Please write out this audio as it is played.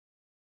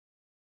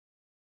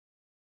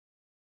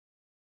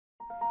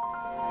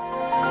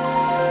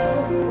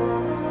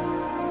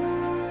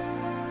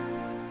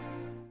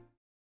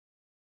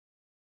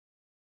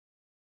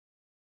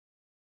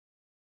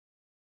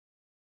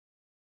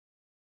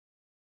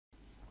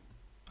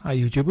Hi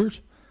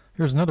YouTubers,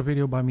 here's another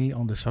video by me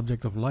on the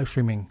subject of live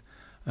streaming,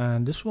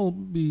 and this will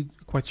be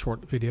a quite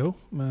short video,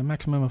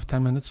 maximum of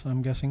 10 minutes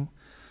I'm guessing.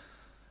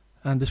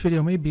 And this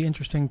video may be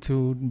interesting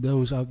to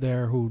those out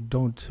there who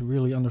don't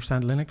really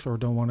understand Linux or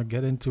don't want to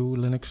get into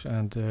Linux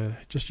and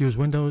just use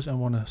Windows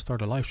and want to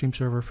start a live stream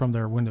server from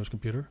their Windows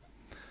computer.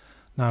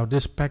 Now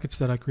this package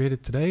that I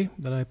created today,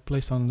 that I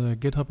placed on the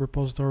GitHub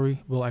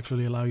repository, will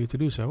actually allow you to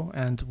do so,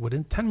 and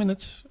within 10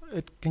 minutes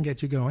it can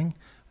get you going,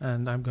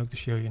 and I'm going to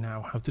show you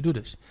now how to do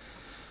this.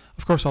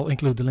 Of course I'll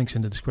include the links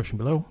in the description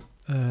below.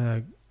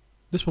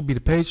 This will be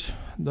the page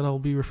that I'll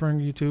be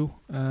referring you to,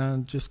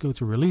 and just go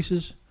to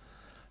releases,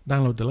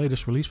 download the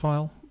latest release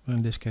file,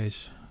 in this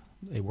case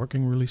a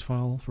working release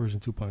file, version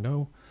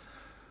 2.0,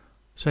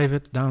 save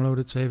it, download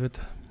it, save it,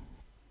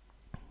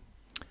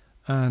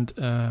 and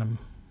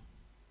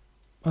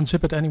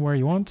unzip it anywhere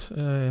you want.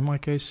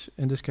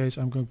 In this case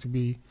I'm going to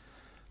be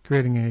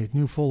creating a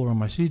new folder on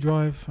my C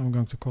drive. I'm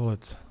going to call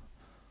it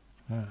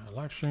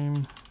live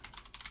stream,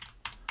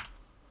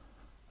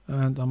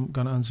 and I'm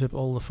going to unzip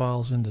all the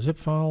files in the zip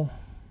file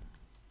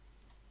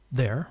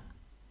there.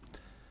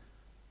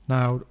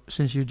 Now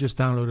since you just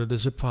downloaded a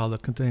zip file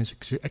that contains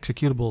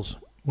executables,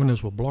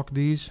 Windows will block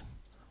these,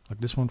 like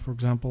this one for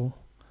example.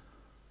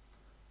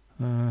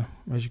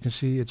 As you can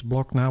see, it's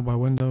blocked now by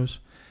Windows.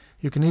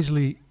 You can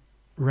easily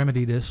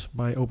remedy this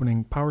by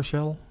opening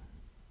PowerShell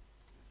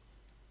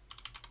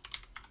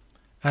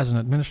as an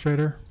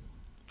administrator,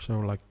 so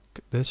like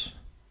this.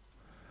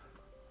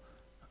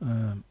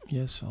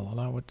 Yes, I'll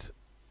allow it,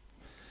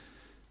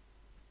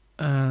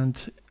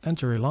 and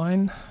enter a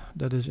line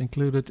that is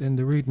included in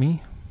the README,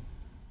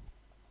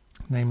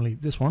 namely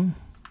this one.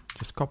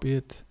 Just copy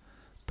it,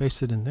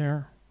 paste it in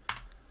there,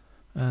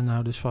 and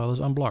now this file is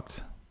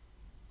unblocked.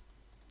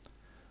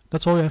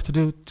 That's all you have to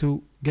do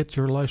to get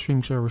your live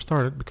stream server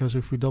started, because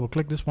if we double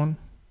click this one,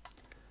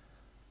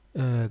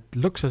 it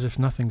looks as if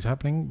nothing's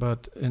happening,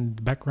 but in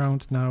the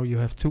background now you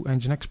have two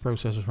Nginx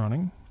processes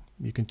running.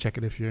 You can check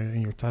it if you're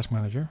in your task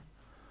manager.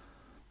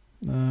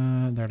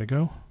 There they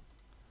go.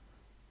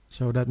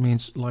 So that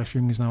means live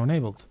streaming is now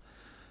enabled.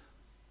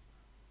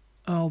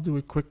 I'll do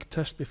a quick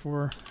test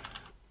before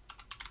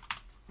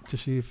to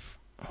see if,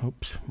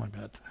 oops, my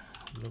bad,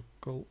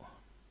 local.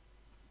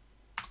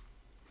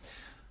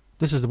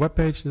 This is the web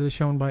page that is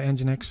shown by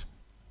Nginx.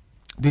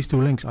 These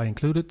two links I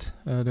included.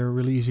 They're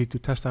really easy to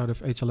test out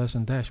if HLS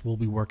and Dash will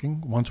be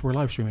working once we're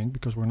live streaming,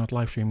 because we're not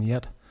live streaming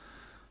yet.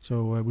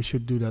 So we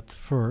should do that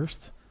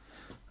first.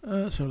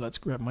 So let's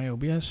grab my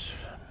OBS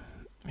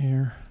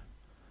here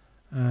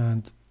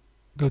and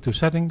go to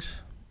settings,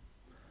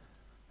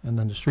 and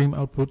then the stream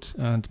output,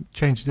 and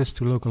change this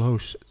to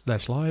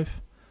localhost/live,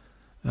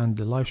 and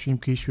the live stream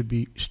key should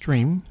be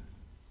stream.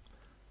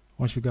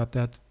 Once you got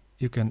that,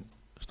 you can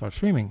start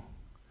streaming.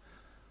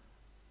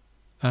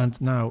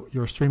 And now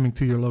you're streaming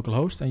to your local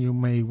host, and you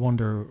may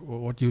wonder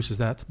what use is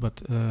that,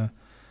 but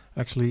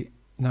actually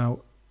now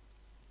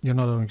you're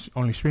not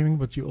only streaming,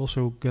 but you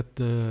also get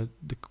the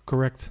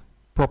correct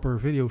proper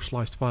video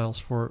sliced files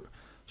for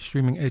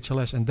streaming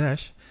HLS and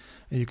Dash,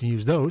 and you can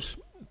use those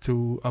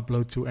to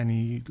upload to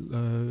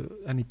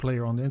any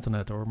player on the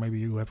internet, or maybe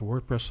you have a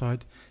WordPress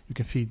site. You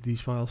can feed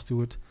these files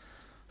to it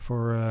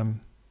for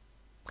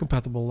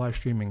compatible live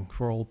streaming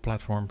for all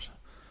platforms.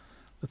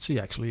 Let's see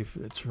actually if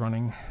it's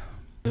running.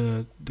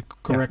 The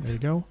correct, there you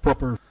go,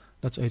 proper,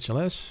 that's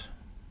HLS,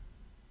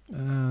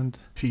 and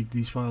feed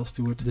these files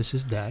to it. This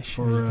is Dash,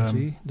 for, as you can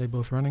see, they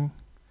both running.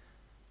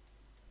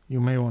 You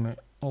may want to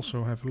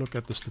also have a look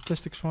at the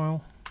statistics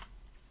file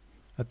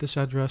at this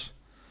address,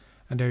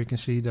 and there you can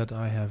see that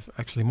I have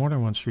actually more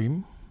than one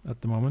stream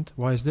at the moment.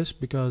 Why is this?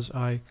 Because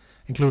I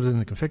included in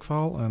the config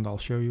file, and I'll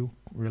show you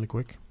really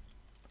quick.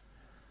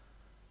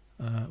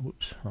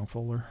 Whoops, wrong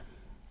folder.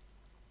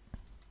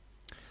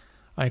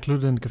 I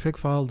included in the config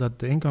file that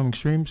the incoming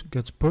streams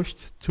gets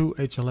pushed to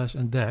HLS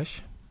and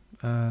Dash,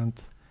 and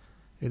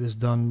it is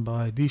done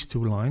by these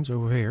two lines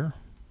over here.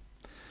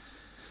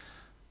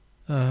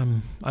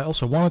 I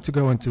also wanted to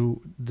go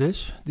into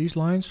these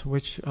lines,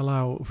 which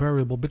allow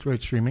variable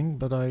bitrate streaming,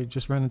 but I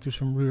just ran into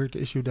some weird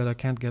issue that I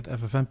can't get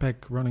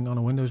FFmpeg running on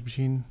a Windows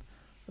machine,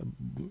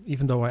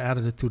 even though I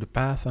added it to the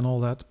path and all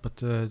that. But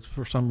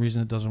for some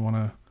reason it doesn't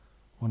want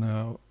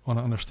to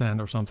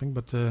understand or something.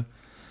 But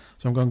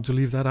so I'm going to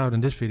leave that out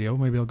in this video.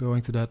 Maybe I'll go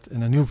into that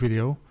in a new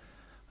video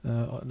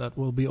that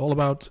will be all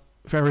about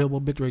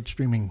variable bitrate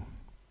streaming.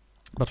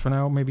 But for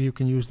now, maybe you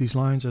can use these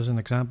lines as an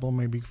example,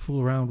 maybe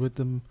fool around with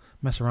them,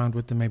 mess around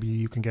with them, maybe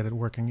you can get it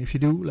working. If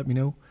you do, let me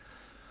know.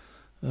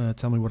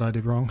 Tell me what I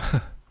did wrong.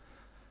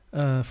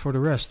 For the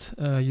rest,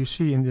 you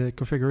see in the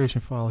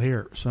configuration file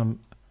here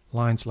some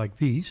lines like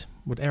these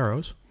with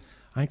arrows.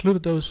 I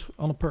included those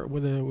on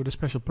with a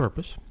special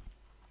purpose.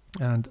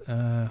 And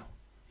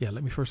yeah,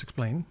 let me first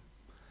explain.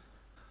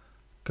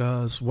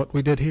 Because what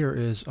we did here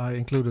is I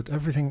included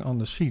everything on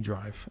the C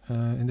drive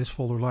in this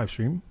folder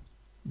livestream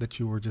that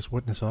you were just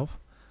witness of.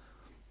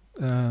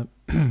 And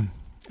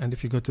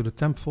if you go to the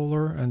temp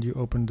folder and you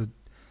open the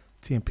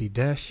TMP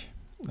dash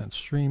and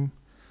stream,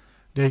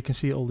 there you can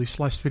see all these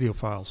sliced video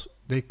files.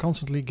 They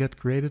constantly get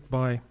created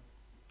by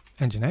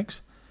Nginx,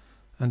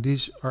 and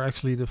these are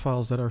actually the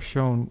files that are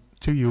shown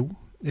to you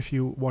if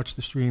you watch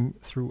the stream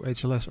through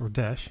HLS or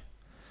Dash.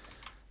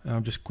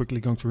 I'm just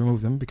quickly going to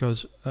remove them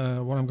because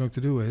what I'm going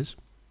to do is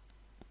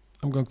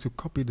I'm going to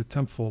copy the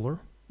temp folder.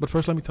 But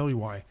first let me tell you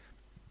why.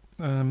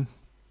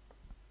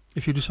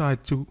 If you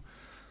decide to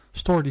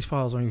store these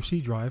files on your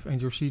C drive,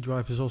 and your C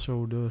drive is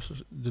also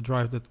the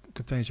drive that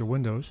contains your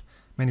Windows,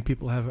 many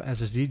people have an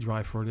SSD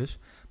drive for this,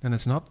 then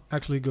it's not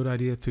actually a good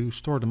idea to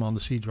store them on the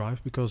C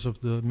drive because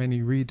of the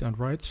many read and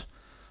writes,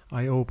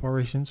 I/O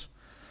operations.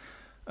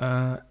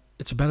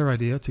 It's a better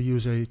idea to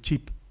use a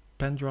cheap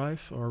pen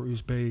drive or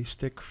USB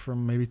stick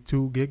from maybe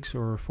 2 gigs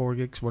or 4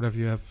 gigs, whatever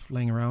you have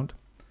laying around,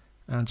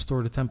 and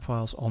store the temp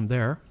files on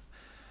there.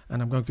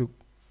 And I'm going to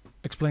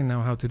explain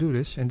now how to do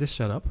this in this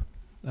setup.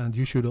 And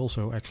you should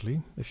also,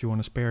 actually, if you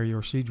want to spare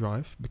your C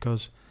drive,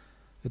 because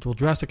it will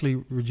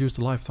drastically reduce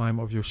the lifetime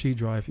of your C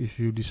drive if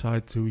you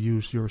decide to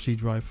use your C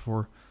drive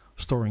for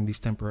storing these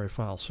temporary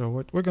files. So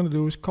what we're going to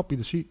do is copy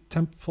the C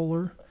temp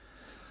folder,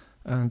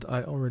 and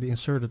I already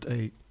inserted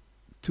a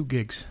 2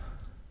 gigs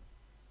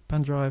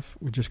pen drive.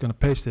 We're just going to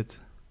paste it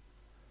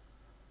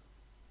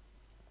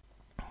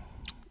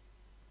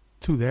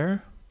to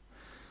there,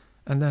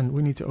 and then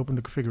we need to open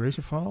the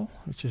configuration file,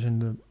 which is in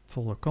the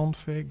folder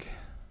config,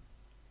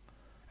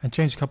 and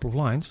change a couple of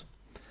lines.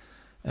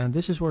 And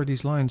this is where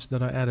these lines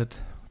that I added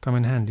come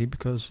in handy,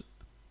 because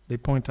they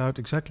point out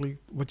exactly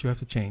what you have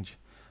to change.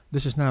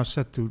 This is now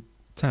set to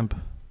temp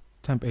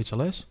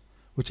HLS,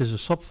 which is a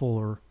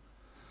subfolder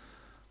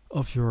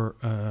of your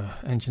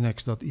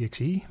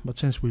nginx.exe, but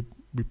since we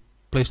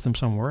placed them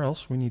somewhere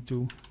else, we need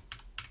to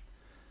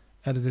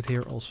edit it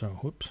here also.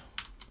 Whoops.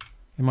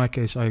 In my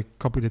case, I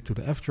copied it to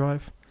the F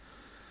drive,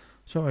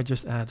 so I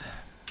just add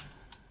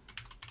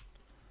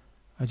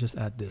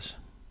this.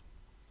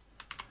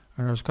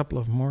 And there's a couple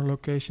of more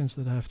locations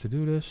that I have to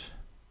do this.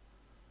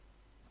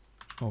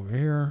 Over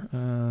here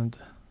and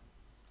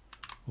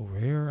over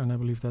here, and I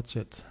believe that's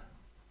it.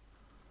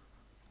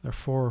 There are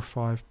 4 or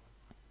 5.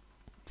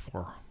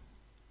 4.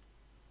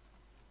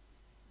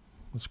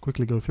 Let's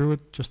quickly go through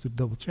it just to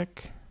double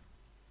check.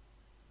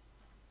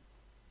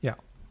 Yeah,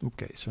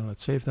 okay, so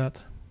let's save that.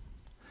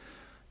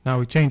 Now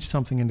we changed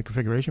something in the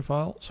configuration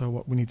file, so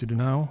what we need to do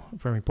now,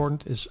 very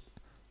important, is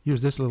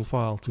use this little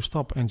file to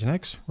stop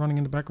Nginx running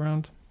in the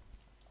background.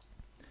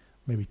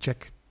 Maybe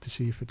check to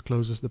see if it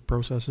closes the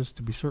processes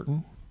to be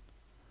certain.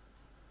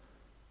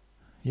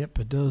 Yep,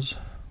 it does.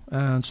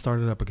 And start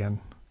it up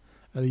again.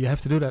 You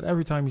have to do that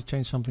every time you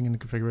change something in the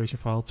configuration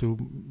file to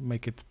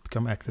make it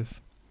become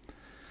active.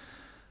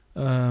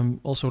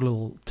 Also a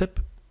little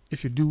tip,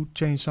 if you do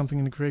change something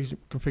in the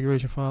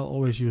configuration file,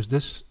 always use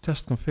this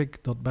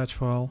testconfig.batch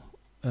file,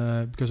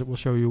 because it will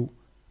show you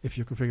if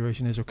your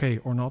configuration is okay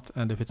or not,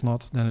 and if it's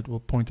not, then it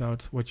will point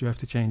out what you have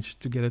to change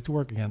to get it to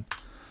work again.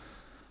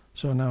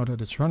 So now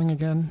that it's running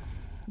again,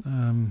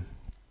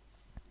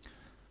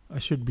 I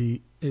should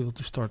be able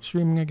to start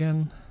streaming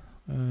again.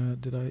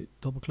 Did I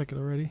double click it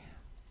already?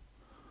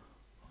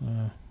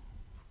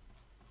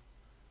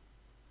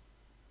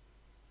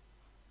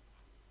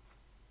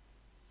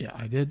 Yeah,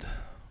 I did.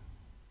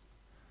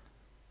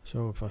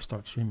 So if I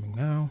start streaming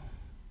now,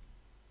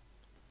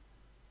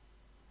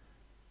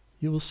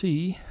 you will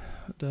see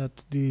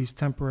that these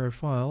temporary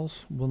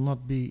files will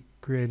not be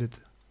created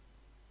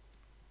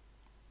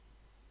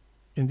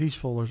in these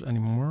folders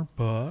anymore,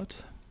 but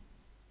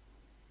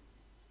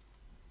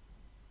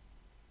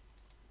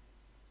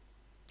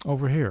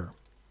over here.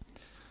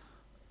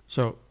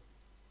 So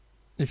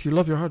if you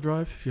love your hard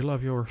drive, if you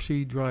love your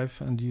C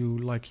drive, and you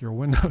like your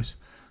Windows,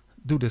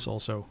 do this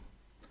also.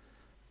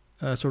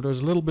 So there's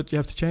a little bit you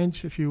have to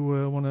change if you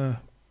want to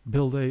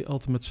build a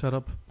ultimate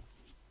setup.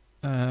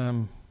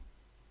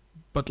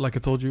 But like I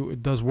told you,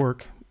 it does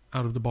work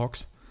out of the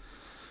box.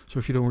 So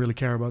if you don't really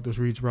care about those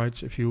reads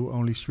writes, if you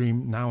only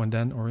stream now and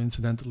then or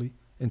incidentally,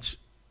 then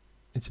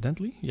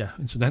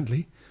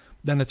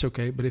it's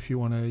okay. But if you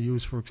want to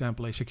use, for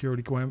example, a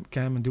security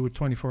cam and do it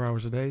 24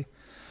 hours a day,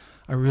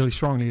 I really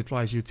strongly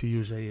advise you to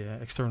use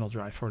a external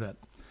drive for that.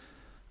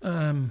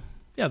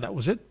 Yeah, that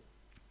was it.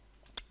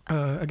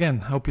 Again,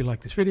 hope you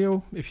like this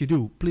video. If you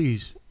do,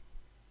 please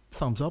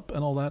thumbs up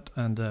and all that,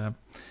 and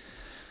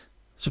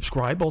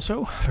subscribe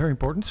also, very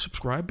important,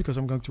 subscribe, because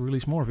I'm going to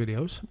release more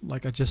videos.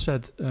 Like I just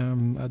said,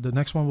 the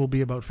next one will be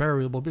about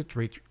variable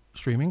bitrate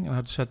streaming and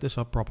how to set this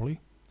up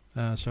properly.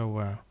 Yeah,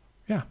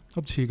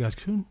 hope to see you guys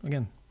soon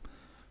again.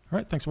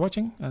 Alright, thanks for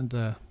watching, and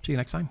see you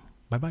next time.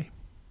 Bye bye.